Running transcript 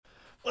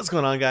What's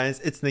going on, guys?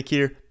 It's Nick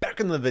here, back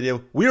in the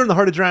video. We're in the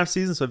heart of draft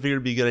season, so I figured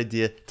it'd be a good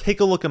idea. Take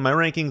a look at my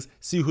rankings,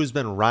 see who's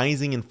been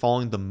rising and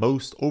falling the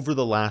most over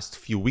the last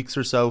few weeks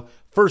or so.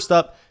 First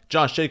up,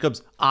 Josh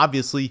Jacobs.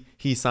 Obviously,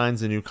 he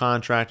signs a new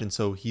contract, and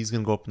so he's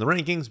going to go up in the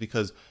rankings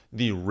because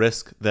the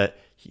risk that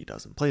he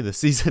doesn't play this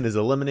season is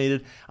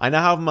eliminated. I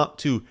now have him up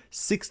to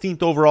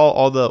 16th overall.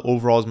 All the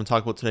overalls I'm going to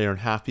talk about today are in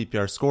half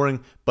PPR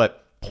scoring,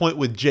 but point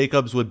with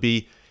Jacobs would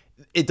be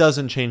it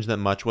doesn't change that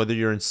much. Whether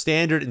you're in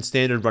standard and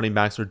standard running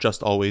backs are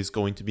just always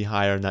going to be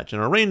higher in that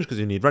general range because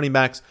you need running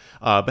backs.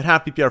 But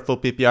half PPR, full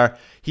PPR,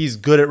 he's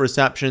good at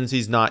receptions.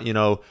 He's not,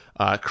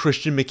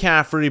 Christian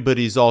McCaffrey, but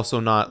he's also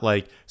not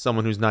like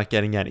someone who's not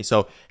getting any.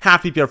 So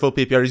half PPR, full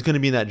PPR, he's going to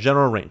be in that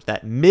general range.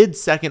 That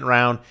mid-second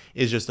round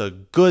is just a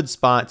good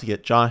spot to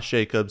get Josh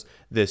Jacobs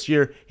this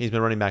year. He's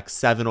been running back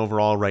 7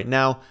 overall right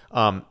now.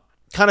 Kind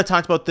of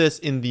talked about this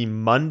in the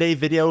Monday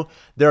video.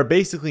 There are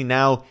basically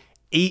now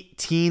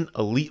 18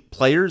 elite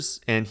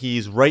players, and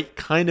he's right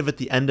kind of at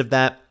the end of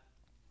that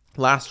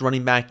last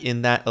running back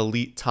in that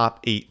elite top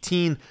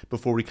 18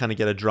 before we kind of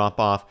get a drop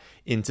off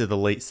into the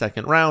late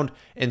second round.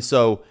 And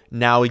so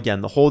now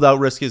again, the holdout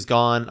risk is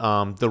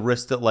gone. The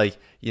risk that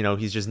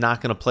he's just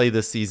not going to play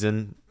this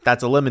season,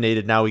 that's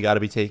eliminated. Now we got to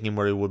be taking him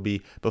where he would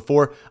be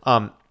before.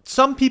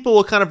 Some people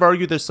will kind of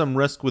argue there's some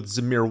risk with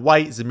Zamir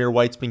White. Zamir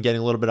White's been getting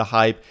a little bit of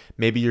hype.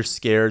 Maybe you're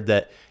scared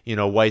that,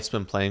 White's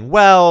been playing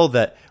well,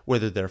 that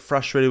whether they're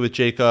frustrated with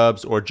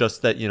Jacobs or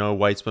just that,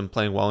 White's been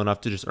playing well enough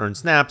to just earn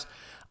snaps.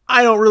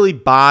 I don't really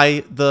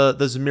buy the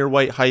Zamir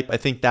White hype. I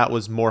think that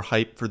was more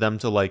hype for them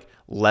to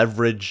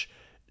leverage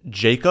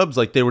Jacobs.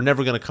 They were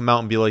never going to come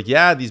out and be like,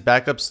 yeah, these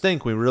backups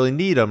stink. We really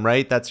need them,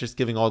 right? That's just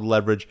giving all the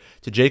leverage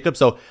to Jacobs.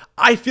 So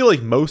I feel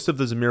like most of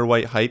the Zamir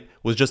White hype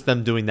was just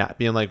them doing that,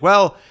 being like,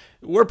 well,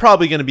 we're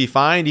probably going to be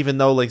fine, even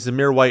though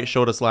Zamir White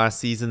showed us last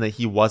season that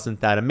he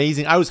wasn't that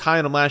amazing. I was high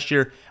on him last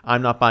year.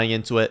 I'm not buying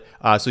into it.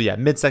 So yeah,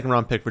 mid-second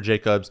round pick for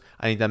Jacobs.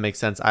 I think that makes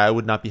sense. I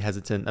would not be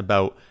hesitant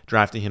about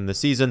drafting him this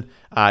season.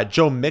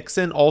 Joe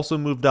Mixon also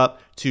moved up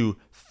to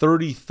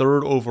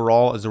 33rd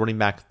overall as a running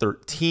back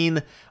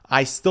 13.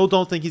 I still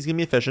don't think he's going to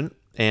be efficient.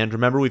 And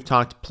remember, we've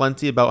talked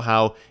plenty about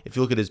how if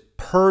you look at his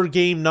per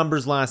game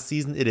numbers last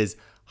season, it is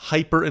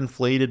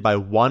hyper-inflated by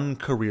one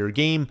career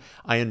game.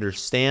 I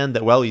understand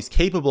that, he's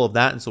capable of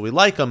that, and so we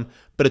like him,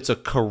 but it's a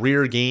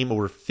career game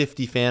over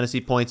 50 fantasy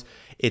points.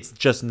 It's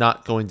just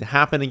not going to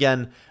happen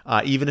again.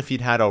 Even if he'd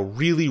had a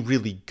really,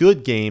 really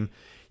good game,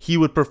 he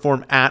would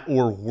perform at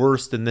or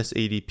worse than this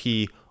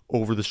ADP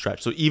over the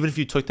stretch. So even if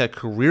you took that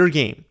career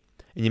game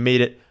and you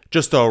made it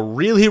just a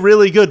really,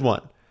 really good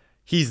one,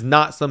 he's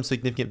not some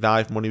significant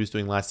value from what he was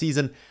doing last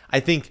season. I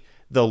think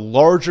the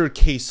larger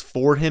case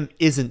for him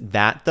isn't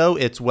that, though.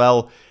 It's,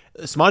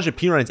 Samaje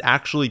Perine's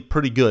actually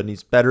pretty good, and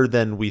he's better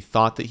than we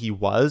thought that he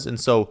was. And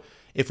so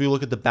if we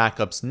look at the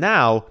backups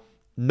now,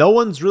 no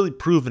one's really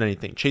proven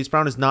anything. Chase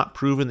Brown has not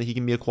proven that he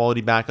can be a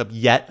quality backup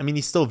yet. I mean,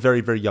 he's still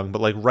very, very young,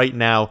 but right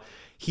now,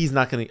 he's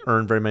not going to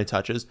earn very many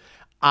touches.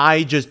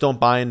 I just don't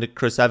buy into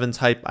Chris Evans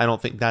hype. I don't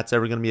think that's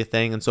ever going to be a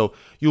thing. And so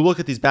you look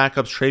at these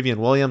backups, Travion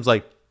Williams,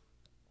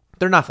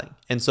 they're nothing.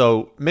 And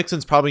so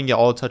Mixon's probably going to get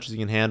all the touches he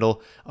can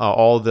handle,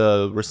 all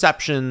the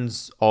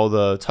receptions, all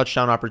the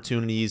touchdown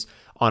opportunities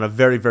on a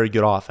very, very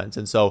good offense.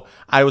 And so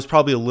I was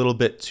probably a little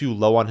bit too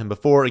low on him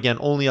before. Again,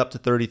 only up to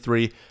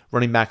 33,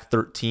 running back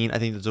 13. I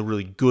think that's a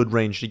really good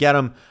range to get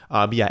him.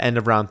 But yeah, end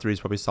of round 3 is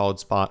probably a solid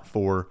spot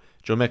for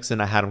Joe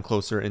Mixon. I had him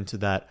closer into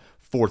that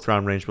 4th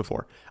round range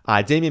before.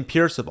 Dameon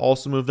Pierce have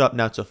also moved up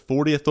now to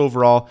 40th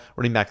overall,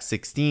 running back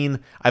 16.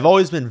 I've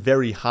always been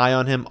very high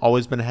on him,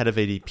 always been ahead of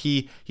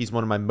ADP. He's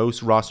one of my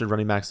most rostered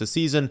running backs this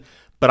season,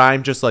 but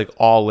I'm just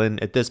all in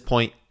at this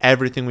point.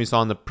 Everything we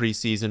saw in the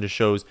preseason just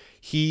shows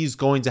he's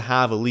going to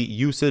have elite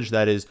usage.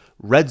 That is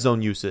red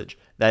zone usage.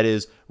 That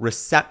is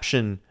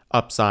reception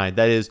upside.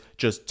 That is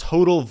just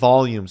total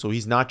volume. So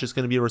he's not just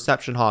going to be a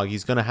reception hog.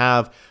 He's going to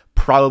have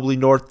probably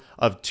north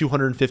of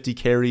 250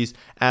 carries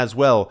as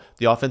well.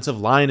 The offensive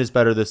line is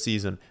better this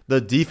season.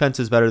 The defense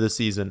is better this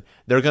season.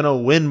 They're going to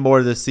win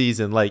more this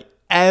season.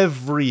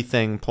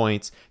 Everything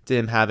points to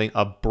him having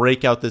a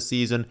breakout this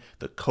season.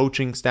 The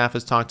coaching staff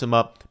has talked him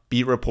up.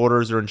 Beat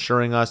reporters are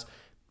ensuring us,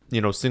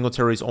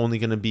 Singletary's only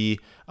going to be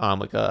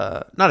not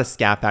a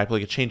scat back,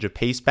 but a change of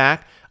pace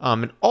back.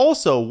 And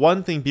also,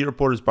 one thing beat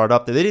reporters brought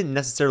up that they didn't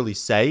necessarily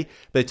say,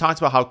 but they talked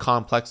about how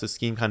complex the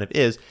scheme kind of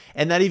is.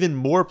 And that even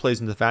more plays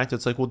into the fact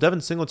that it's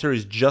Devin Singletary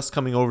is just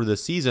coming over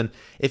this season.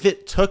 If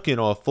it took,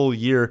 a full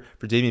year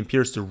for Dameon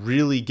Pierce to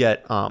really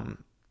get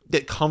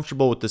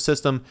comfortable with the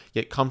system,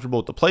 get comfortable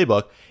with the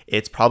playbook,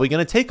 it's probably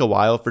going to take a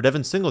while for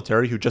Devin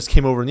Singletary, who just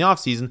came over in the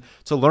offseason,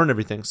 to learn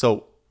everything.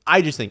 So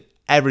I just think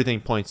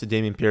everything points to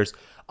Dameon Pierce.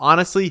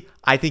 Honestly,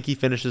 I think he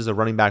finishes a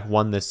running back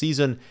 1 this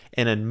season,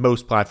 and in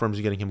most platforms,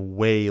 you're getting him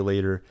way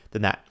later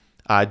than that.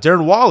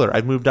 Darren Waller,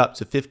 I've moved up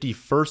to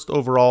 51st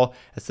overall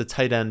as the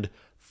tight end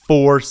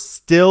 4,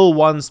 still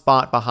one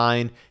spot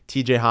behind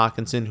TJ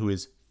Hawkinson, who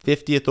is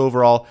 50th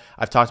overall.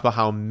 I've talked about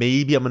how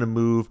maybe I'm going to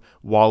move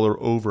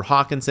Waller over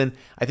Hockenson.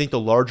 I think the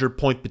larger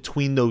point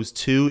between those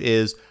two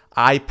is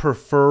I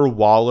prefer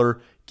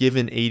Waller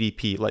given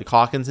ADP. Like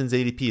Hawkinson's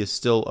ADP is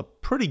still a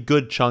pretty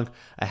good chunk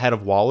ahead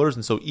of Waller's.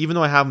 And so even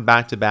though I have them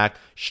back to back,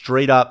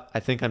 straight up, I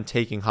think I'm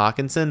taking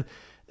Hockenson.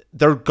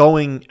 They're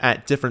going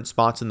at different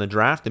spots in the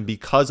draft. And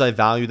because I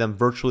value them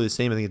virtually the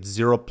same, I think it's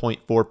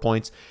 0.4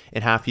 points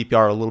in half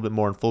PPR, a little bit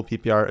more in full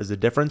PPR is the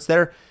difference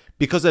there.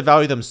 Because I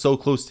value them so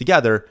close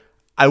together,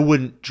 I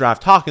wouldn't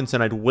draft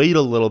Hockenson. I'd wait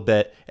a little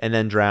bit and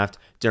then draft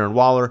Darren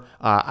Waller.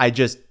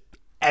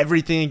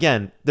 Everything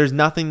again, there's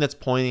nothing that's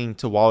pointing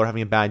to Waller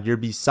having a bad year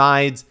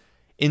besides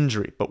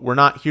injury, but we're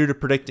not here to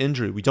predict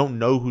injury. We don't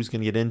know who's going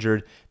to get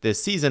injured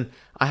this season.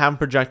 I have him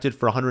projected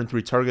for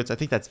 103 targets. I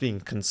think that's being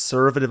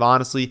conservative,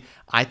 honestly.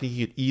 I think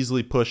he could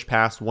easily push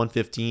past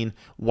 115,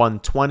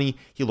 120.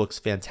 He looks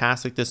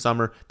fantastic this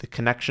summer. The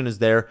connection is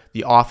there.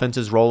 The offense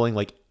is rolling.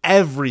 Like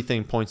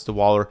everything points to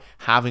Waller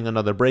having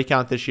another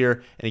breakout this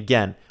year. And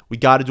again, we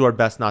got to do our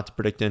best not to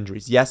predict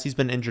injuries. Yes, he's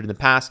been injured in the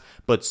past,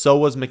 but so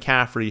was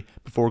McCaffrey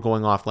before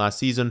going off last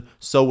season.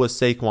 So was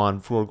Saquon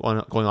before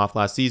going off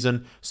last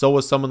season. So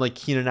was someone like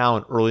Keenan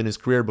Allen early in his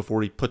career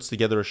before he puts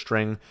together a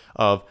string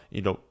of,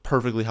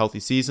 perfectly healthy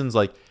seasons.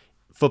 Like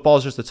football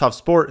is just a tough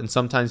sport and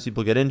sometimes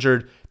people get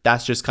injured.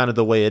 That's just kind of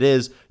the way it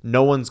is.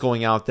 No one's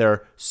going out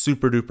there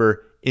super duper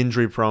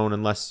injury prone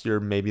unless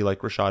you're maybe like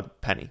Rashad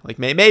Penny. Like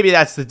maybe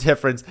that's the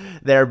difference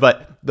there.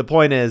 But the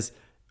point is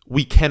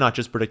we cannot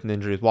just predict an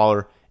injury with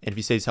Waller. And if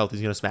he stays healthy,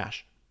 he's going to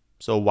smash.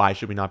 So why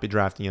should we not be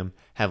drafting him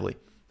heavily?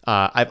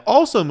 I've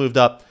also moved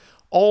up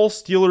all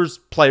Steelers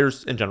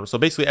players in general. So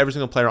basically every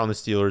single player on the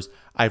Steelers,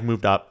 I've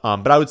moved up.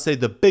 But I would say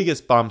the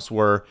biggest bumps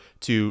were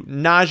to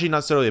Najee, not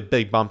necessarily a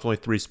big bump, only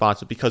 3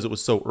 spots, but because it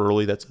was so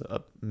early, that's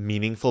a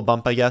meaningful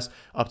bump, I guess,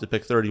 up to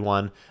pick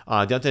 31.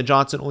 Deontay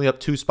Johnson only up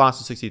 2 spots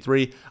to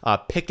 63.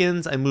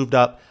 Pickens, I moved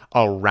up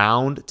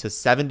around to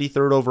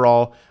 73rd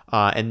overall.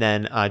 And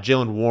then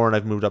Jaylen Warren,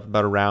 I've moved up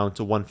about around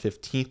to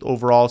 115th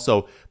overall.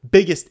 So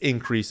biggest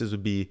increases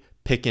would be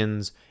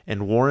Pickens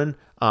and Warren.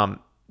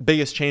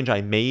 Biggest change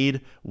I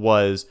made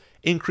was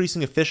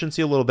increasing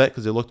efficiency a little bit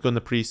because it looked good in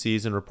the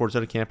preseason. Reports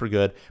out of camp are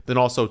good, but then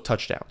also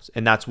touchdowns.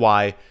 And that's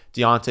why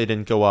Deontay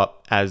didn't go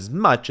up as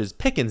much as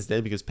Pickens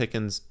did, because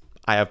Pickens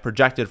I have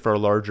projected for a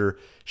larger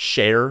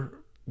share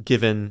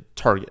given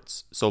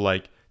targets. So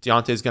like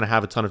Deontay is going to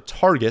have a ton of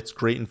targets,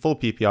 great in full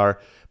PPR,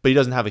 but he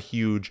doesn't have a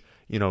huge,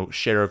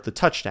 share of the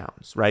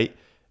touchdowns, right?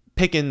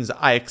 Pickens,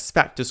 I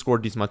expect to score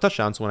a decent amount of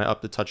touchdowns. So when I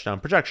up the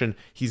touchdown projection,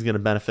 he's going to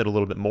benefit a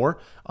little bit more.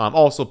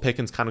 Also,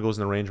 Pickens kind of goes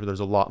in the range where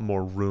there's a lot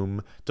more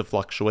room to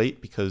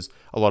fluctuate because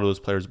a lot of those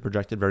players are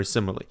projected very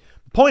similarly.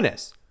 The point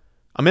is,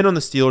 I'm in on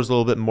the Steelers a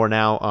little bit more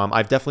now.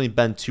 I've definitely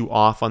been too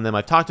off on them.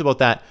 I've talked about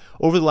that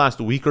over the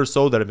last week or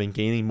so that I've been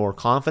gaining more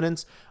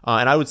confidence.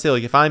 And I would say,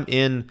 like, if I'm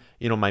in,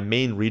 my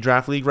main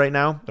redraft league right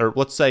now, or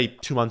let's say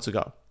 2 months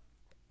ago,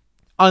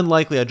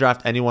 unlikely I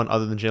draft anyone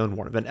other than Jaylen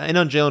Warren. I've been in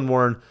on Jaylen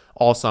Warren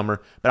all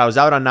summer, but I was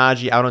out on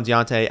Najee, out on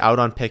Deontay, out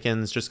on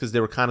Pickens just because they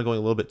were kind of going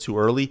a little bit too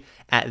early.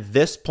 At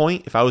this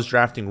point, if I was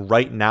drafting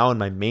right now in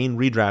my main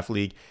redraft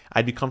league,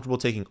 I'd be comfortable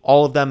taking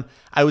all of them.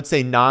 I would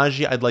say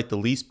Najee I'd like the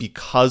least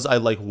because I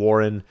like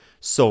Warren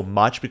so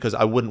much, because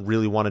I wouldn't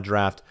really want to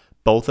draft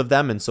both of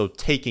them. And so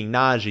taking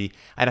Najee,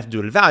 I'd have to do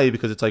it at value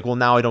because it's like, well,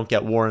 now I don't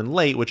get Warren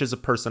late, which is a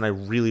person I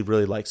really,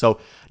 really like. So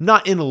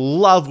not in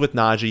love with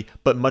Najee,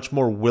 but much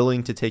more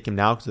willing to take him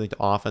now because I think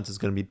the offense is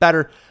going to be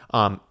better.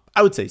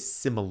 I would say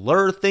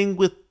similar thing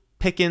with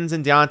Pickens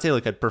and Deontay.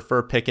 Like I'd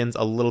prefer Pickens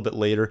a little bit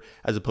later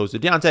as opposed to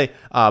Deontay,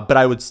 but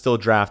I would still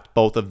draft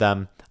both of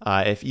them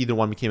if either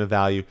one became a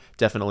value.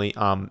 Definitely.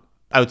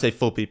 I would say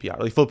full PPR.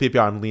 Like full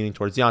PPR, I'm leaning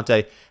towards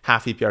Deontay.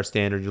 Half PPR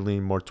standard, you're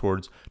leaning more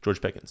towards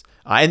George Pickens.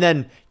 And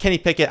then Kenny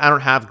Pickett, I don't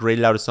have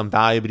graded out as some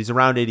value, but he's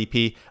around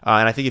ADP.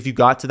 And I think if you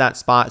got to that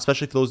spot,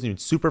 especially for those in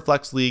super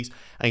flex leagues,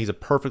 I think he's a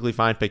perfectly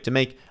fine pick to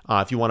make.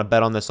 If you want to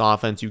bet on this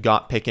offense, you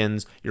got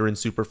Pickens, you're in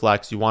super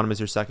flex, you want him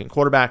as your second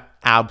quarterback,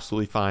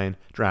 absolutely fine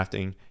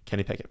drafting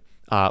Kenny Pickett.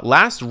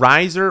 Last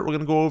riser we're going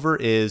to go over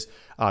is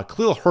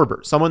Khalil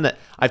Herbert, someone that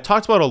I've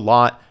talked about a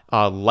lot,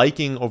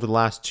 liking over the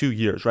last 2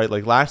 years, right?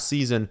 Like last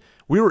season,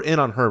 we were in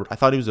on Herbert. I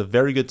thought he was a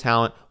very good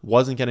talent,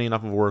 wasn't getting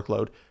enough of a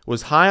workload,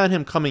 was high on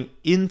him coming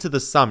into the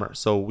summer.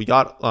 So we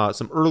got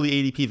some early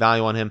ADP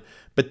value on him,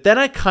 but then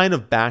I kind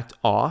of backed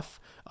off.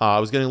 I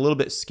was getting a little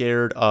bit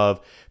scared of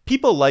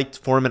people liked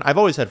Foreman. I've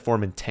always had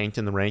Foreman tanked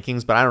in the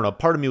rankings, but I don't know.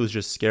 Part of me was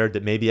just scared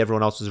that maybe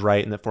everyone else was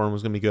right and that Foreman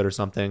was going to be good or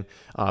something.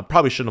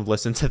 Probably shouldn't have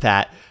listened to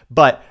that,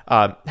 but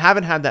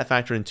haven't had that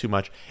factor in too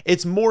much.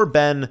 It's more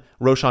been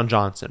Roschon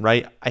Johnson,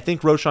 right? I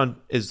think Roschon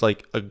is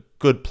like a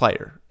good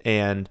player,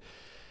 and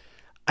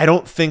I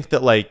don't think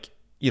that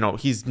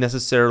he's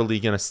necessarily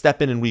going to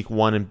step in week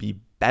 1 and be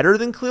better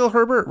than Khalil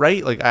Herbert,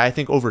 right? Like I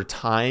think over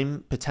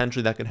time,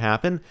 potentially that could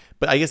happen.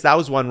 But I guess that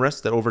was one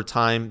risk, that over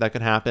time that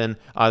could happen.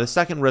 The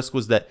second risk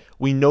was that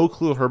we know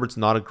Khalil Herbert's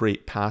not a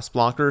great pass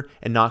blocker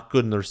and not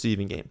good in the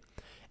receiving game.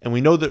 And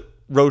we know that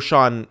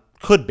Roschon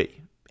could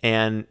be.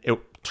 And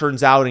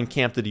turns out in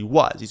camp that he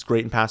was. He's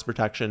great in pass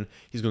protection.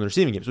 He's good in the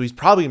receiving game. So he's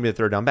probably going to be a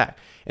third down back.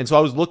 And so I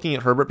was looking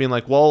at Herbert being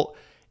like, well,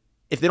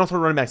 if they don't throw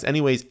running backs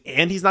anyways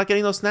and he's not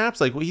getting those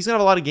snaps, like he's going to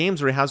have a lot of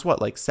games where he has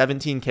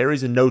 17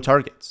 carries and no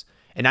targets.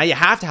 And now you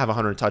have to have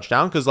 100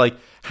 touchdown because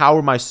how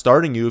am I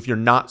starting you if you're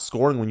not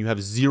scoring when you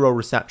have 0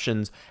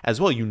 receptions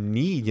as well? You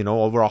need,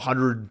 over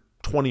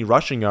 120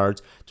 rushing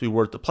yards to be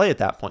worth the play at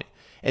that point.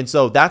 And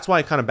so that's why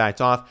I kind of backed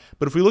off.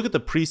 But if we look at the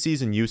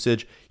preseason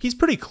usage, he's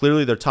pretty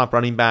clearly their top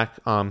running back.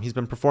 He's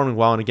been performing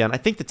well. And again, I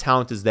think the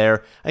talent is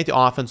there. I think the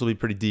offense will be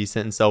pretty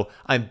decent. And so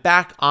I'm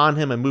back on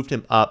him. I moved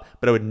him up,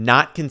 but I would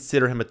not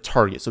consider him a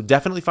target. So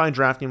definitely fine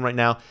drafting him right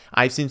now.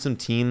 I've seen some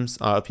teams,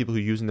 people who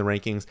are using the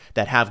rankings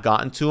that have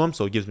gotten to him.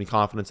 So it gives me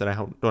confidence that I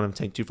don't have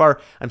to take too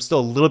far. I'm still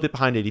a little bit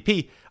behind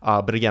ADP.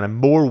 But again, I'm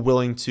more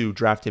willing to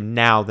draft him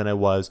now than I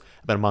was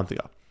about a month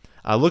ago.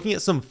 Looking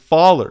at some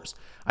fallers.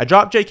 I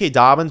dropped J.K.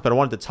 Dobbins, but I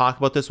wanted to talk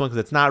about this one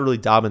because it's not really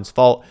Dobbins'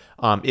 fault.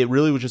 It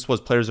really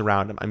was players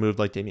around him. I moved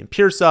Dameon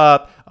Pierce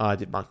up,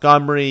 did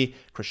Montgomery,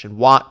 Christian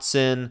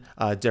Watson,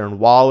 Darren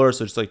Waller.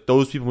 So just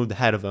those people moved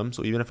ahead of him.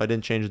 So even if I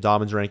didn't change the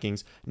Dobbins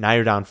rankings, now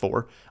you're down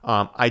 4.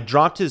 I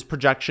dropped his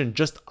projection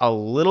just a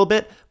little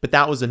bit, but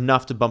that was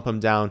enough to bump him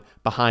down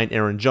behind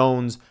Aaron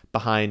Jones,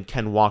 behind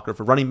Ken Walker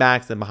for running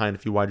backs, then behind a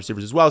few wide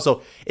receivers as well.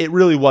 So it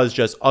really was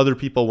just other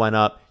people went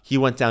up. He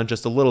went down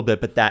just a little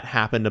bit, but that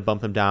happened to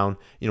bump him down,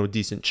 a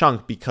decent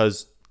chunk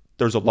because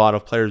there's a lot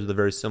of players with a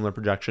very similar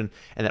projection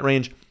and that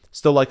range.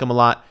 Still like him a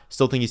lot.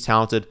 Still think he's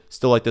talented.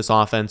 Still like this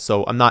offense.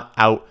 So I'm not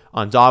out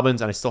on Dobbins,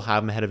 and I still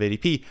have him ahead of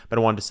ADP. But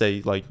I wanted to say,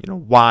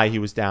 why he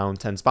was down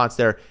 10 spots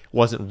there. It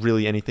wasn't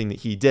really anything that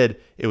he did.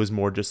 It was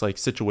more just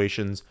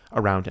situations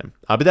around him.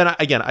 But then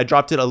again, I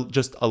dropped it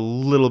just a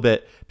little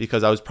bit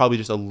because I was probably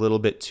just a little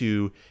bit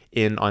too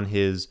in on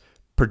his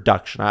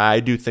production. I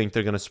do think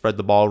they're going to spread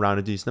the ball around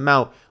a decent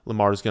amount.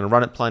 Lamar's going to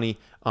run it plenty.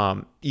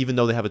 Even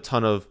though they have a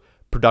ton of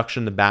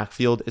production in the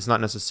backfield, it's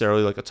not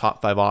necessarily a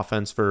top 5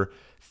 offense for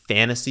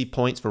fantasy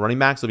points for running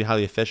backs. They'll be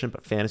highly efficient,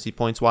 but fantasy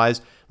points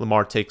wise,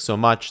 Lamar takes so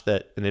much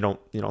and they don't,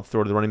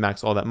 throw to the running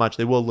backs all that much.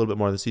 They will a little bit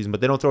more of the season,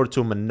 but they don't throw it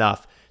to him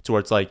enough to where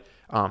it's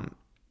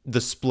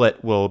the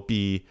split will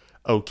be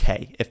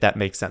okay, if that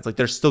makes sense.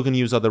 They're still going to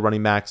use other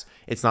running backs.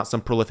 It's not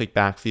some prolific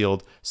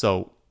backfield.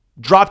 So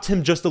dropped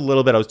him just a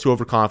little bit. I was too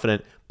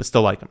overconfident, but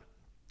still like him.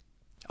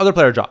 Other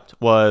player dropped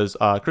was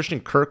Christian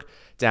Kirk,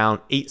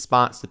 down 8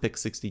 spots to pick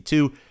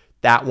 62.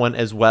 That one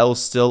as well,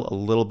 still a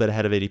little bit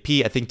ahead of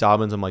ADP. I think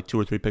Dobbins, I'm 2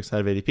 or 3 picks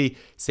ahead of ADP.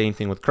 Same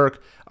thing with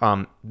Kirk.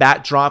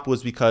 That drop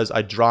was because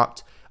I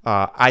dropped,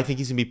 I think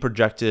he's going to be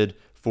projected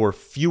for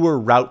fewer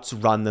routes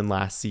run than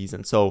last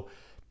season. So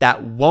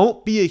that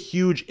won't be a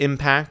huge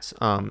impact.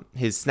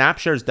 His snap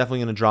share is definitely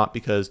going to drop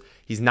because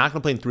he's not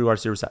going to play in 3 wide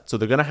receiver sets. So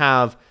they're going to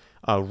have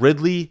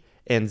Ridley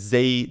and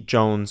Zay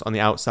Jones on the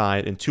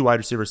outside and 2 wide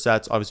receiver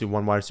sets. Obviously,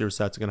 1 wide receiver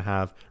set's going to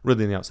have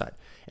Ridley on the outside.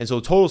 And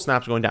so total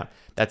snaps are going down.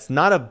 That's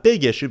not a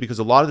big issue because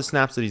a lot of the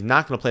snaps that he's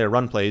not going to play are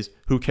run plays.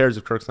 Who cares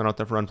if Kirk's not out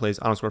there for run plays?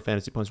 I don't score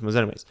fantasy points from those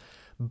anyways.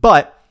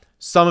 But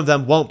some of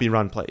them won't be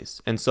run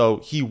plays. And so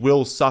he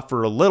will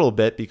suffer a little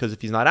bit because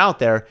if he's not out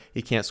there,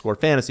 he can't score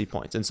fantasy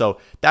points. And so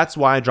that's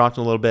why I dropped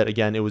him a little bit.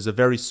 Again, it was a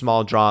very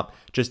small drop,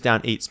 just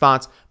down 8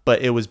 spots.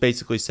 But it was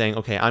basically saying,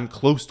 okay, I'm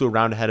close to a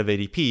round ahead of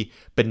ADP,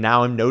 but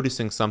now I'm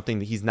noticing something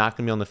that he's not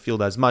going to be on the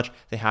field as much.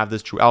 They have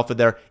this true alpha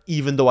there.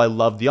 Even though I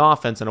love the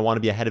offense and I want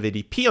to be ahead of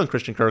ADP on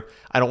Christian Kirk,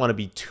 I don't want to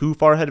be too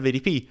far ahead of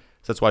ADP.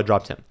 So that's why I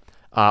dropped him.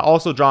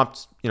 Also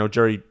dropped,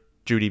 Jerry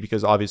Jeudy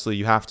because obviously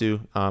you have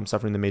to,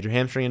 suffering the major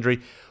hamstring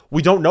injury.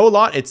 We don't know a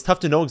lot. It's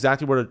tough to know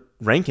exactly where to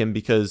rank him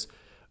because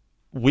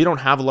we don't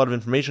have a lot of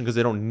information because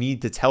they don't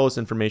need to tell us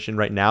information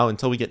right now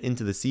until we get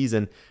into the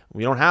season.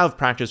 We don't have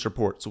practice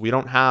reports. We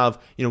don't have,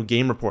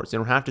 game reports. They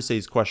don't have to say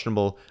he's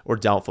questionable or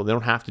doubtful. They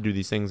don't have to do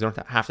these things. They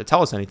don't have to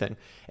tell us anything.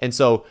 And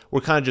so we're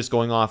kind of just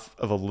going off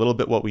of a little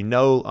bit what we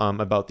know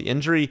about the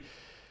injury,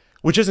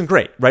 which isn't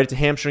great, right? It's a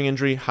hamstring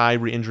injury, high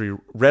re-injury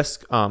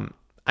risk.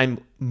 I'm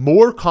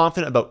more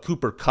confident about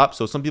Cooper Kupp.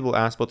 So some people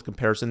ask about the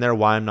comparison there,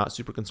 why I'm not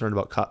super concerned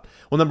about Kupp.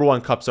 Well, number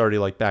one, Kupp's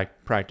already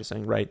back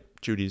practicing, right?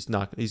 Judy's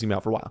not, he's gonna be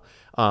out for a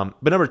while.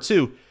 But number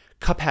two,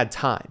 Kupp had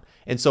time.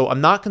 And so I'm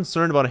not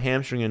concerned about a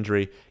hamstring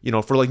injury,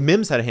 for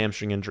Mims had a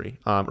hamstring injury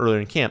earlier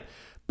in camp,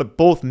 but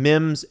both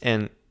Mims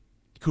and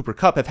Cooper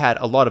Kupp have had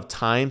a lot of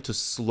time to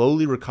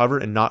slowly recover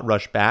and not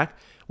rush back.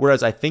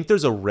 Whereas I think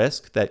there's a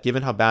risk that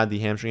given how bad the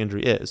hamstring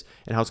injury is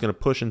and how it's going to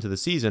push into the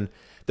season,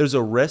 there's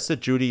a risk that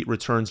Jeudy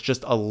returns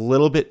just a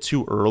little bit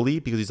too early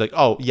because he's like,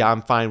 oh, yeah,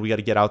 I'm fine. We got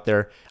to get out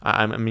there.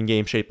 I'm in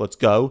game shape. Let's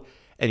go.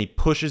 And he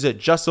pushes it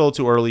just a little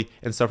too early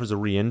and suffers a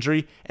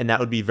re-injury, and that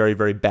would be very,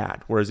 very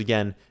bad. Whereas,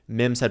 again,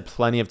 Mims had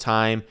plenty of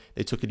time.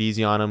 They took it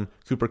easy on him.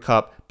 Cooper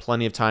Kupp,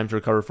 plenty of time to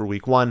recover for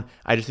week 1.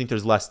 I just think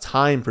there's less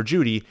time for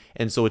Jeudy,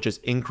 and so it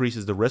just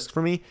increases the risk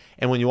for me.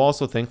 And when you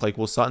also think,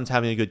 Sutton's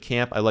having a good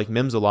camp. I like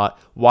Mims a lot.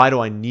 Why do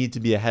I need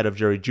to be ahead of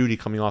Jerry Jeudy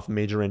coming off a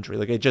major injury?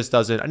 It just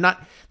doesn't.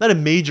 Not a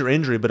major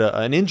injury, but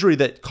an injury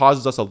that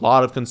causes us a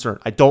lot of concern.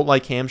 I don't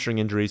like hamstring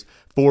injuries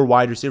for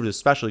wide receivers,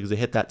 especially because they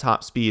hit that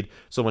top speed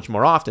so much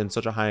more often,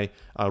 such a high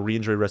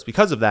re-injury risk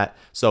because of that.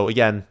 So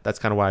again, that's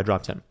kind of why I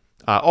dropped him.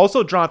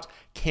 Also dropped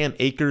Cam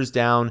Akers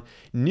down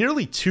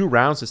nearly 2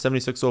 rounds to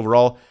 76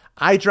 overall.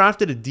 I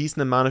drafted a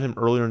decent amount of him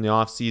earlier in the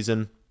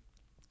offseason,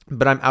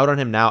 but I'm out on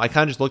him now. I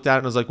kind of just looked at it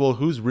and was like, well,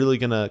 who's really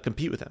going to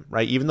compete with him,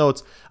 right? Even though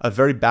it's a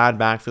very bad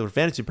backfield for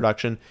fantasy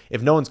production,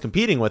 if no one's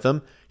competing with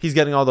him, he's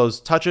getting all those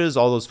touches,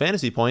 all those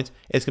fantasy points,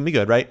 it's going to be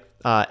good, right?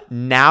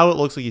 Now it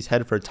looks like he's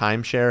headed for a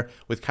timeshare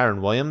with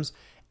Kyren Williams.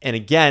 And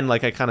again,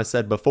 like I kind of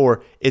said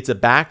before, it's a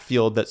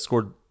backfield that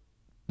scored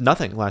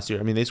nothing last year.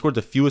 I mean, they scored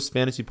the fewest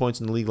fantasy points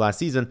in the league last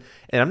season,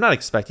 and I'm not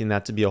expecting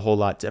that to be a whole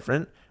lot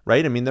different,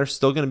 right? I mean, they're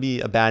still going to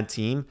be a bad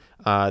team.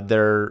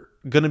 They're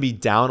going to be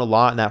down a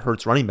lot, and that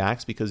hurts running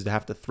backs because they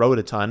have to throw it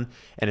a ton,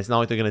 and it's not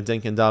like they're going to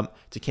dink and dump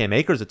to Cam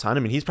Akers a ton.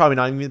 I mean, he's probably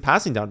not even the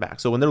passing down back.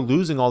 So when they're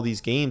losing all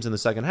these games in the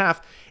second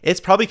half,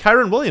 it's probably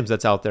Kyren Williams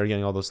that's out there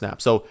getting all those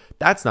snaps. So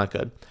that's not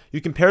good.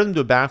 You compare them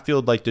to a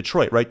backfield like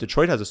Detroit, right?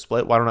 Detroit has a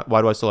split.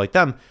 Why do I still like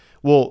them?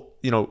 Well,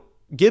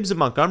 Gibbs and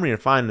Montgomery are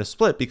fine in a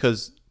split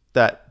because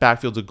that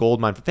backfield's a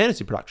gold mine for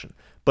fantasy production.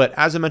 But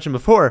as I mentioned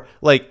before,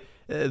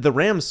 the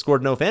Rams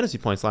scored no fantasy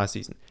points last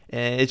season.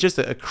 And it's just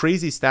a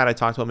crazy stat I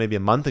talked about maybe a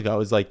month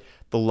ago is like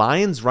the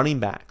Lions running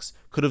backs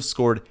could have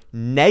scored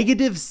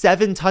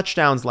 -7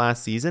 touchdowns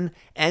last season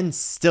and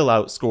still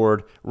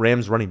outscored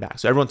Rams running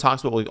backs. So everyone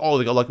talks about, they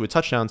got lucky with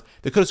touchdowns.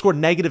 They could have scored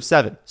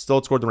 -7, still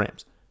outscored the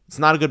Rams. It's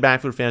not a good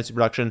backfield for fantasy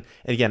production.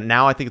 And again,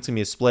 now I think it's going to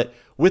be a split,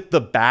 with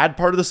the bad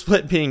part of the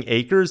split being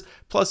Akers.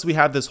 Plus, we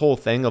have this whole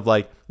thing of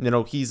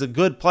he's a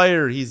good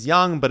player, he's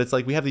young, but it's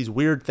like we have these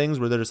weird things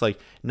where they're just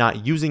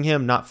not using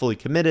him, not fully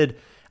committed.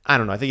 I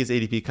don't know. I think his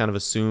ADP kind of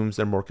assumes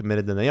they're more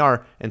committed than they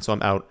are, and so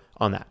I'm out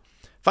on that.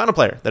 Final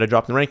player that I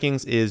dropped in the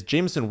rankings is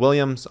Jameson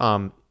Williams.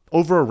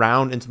 Over a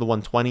round into the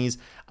 120s.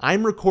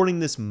 I'm recording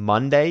this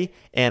Monday,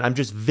 and I'm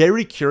just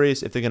very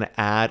curious if they're going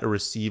to add a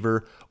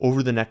receiver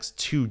over the next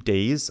 2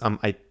 days.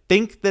 I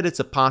think that it's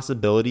a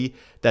possibility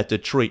that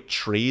Detroit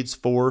trades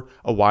for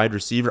a wide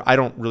receiver. I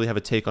don't really have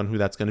a take on who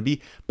that's going to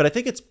be, but I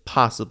think it's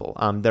possible.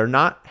 They're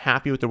not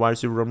happy with their wide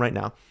receiver room right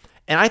now.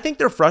 And I think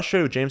they're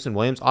frustrated with Jameson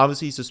Williams.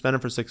 Obviously, he's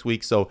suspended for 6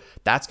 weeks, so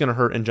that's going to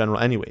hurt in general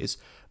anyways.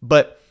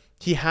 But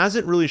he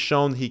hasn't really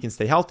shown that he can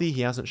stay healthy.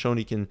 He hasn't shown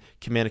he can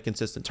command a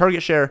consistent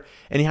target share,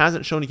 and he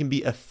hasn't shown he can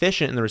be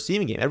efficient in the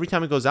receiving game. Every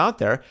time he goes out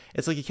there,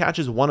 it's like he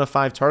catches 1 of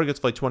 5 targets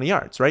for 20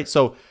 yards, right?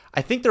 So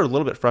I think they're a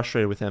little bit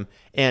frustrated with him.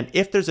 And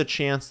if there's a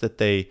chance that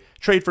they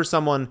trade for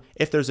someone,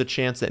 if there's a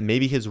chance that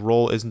maybe his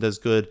role isn't as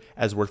good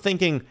as we're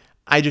thinking,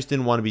 I just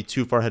didn't want to be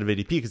too far ahead of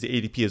ADP because the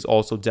ADP is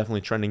also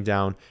definitely trending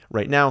down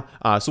right now.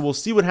 So we'll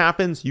see what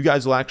happens. You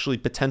guys will actually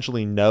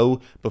potentially know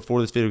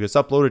before this video gets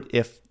uploaded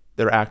if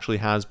there actually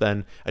has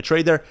been a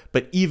trade there.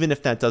 But even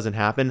if that doesn't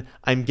happen,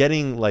 I'm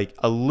getting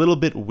a little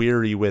bit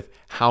weary with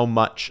how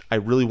much I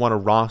really want to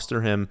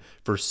roster him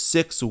for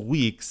 6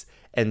 weeks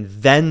and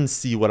then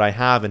see what I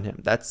have in him.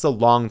 That's a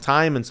long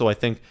time. And so I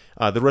think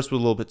the risk was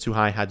a little bit too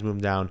high. I had to move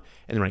him down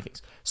in the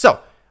rankings.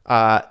 So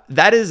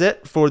that is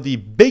it for the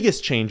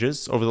biggest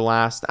changes over the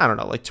last,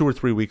 2 or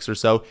 3 weeks or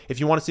so. If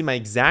you want to see my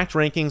exact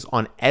rankings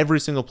on every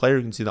single player,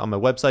 you can see that on my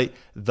website,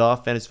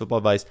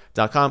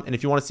 thefantasyfootballadvice.com. And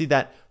if you want to see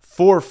that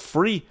for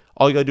free,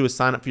 all you got to do is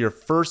sign up for your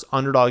first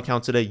Underdog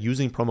account today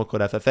using promo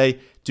code FFA.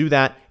 Do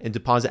that and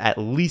deposit at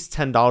least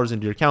 $10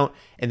 into your account,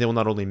 and they will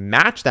not only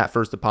match that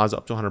first deposit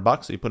up to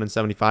 $100. So you put in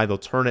 $75, they'll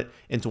turn it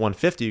into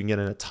 $150. You can get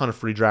in a ton of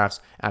free drafts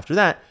after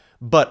that.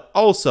 But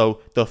also,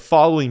 the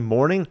following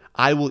morning,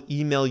 I will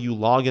email you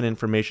login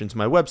information to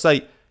my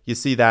website. You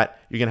see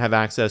that you're going to have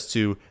access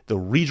to the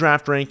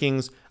redraft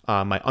rankings,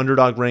 my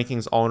Underdog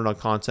rankings, all Underdog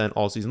content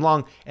all season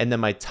long, and then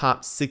my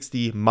top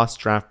 60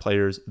 must-draft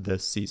players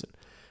this season.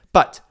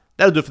 But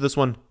that'll do it for this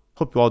one.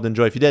 Hope you all did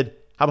enjoy. If you did,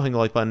 how about hitting the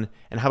like button,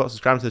 and how about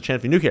subscribing to the channel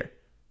if you're new here?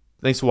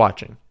 Thanks for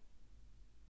watching.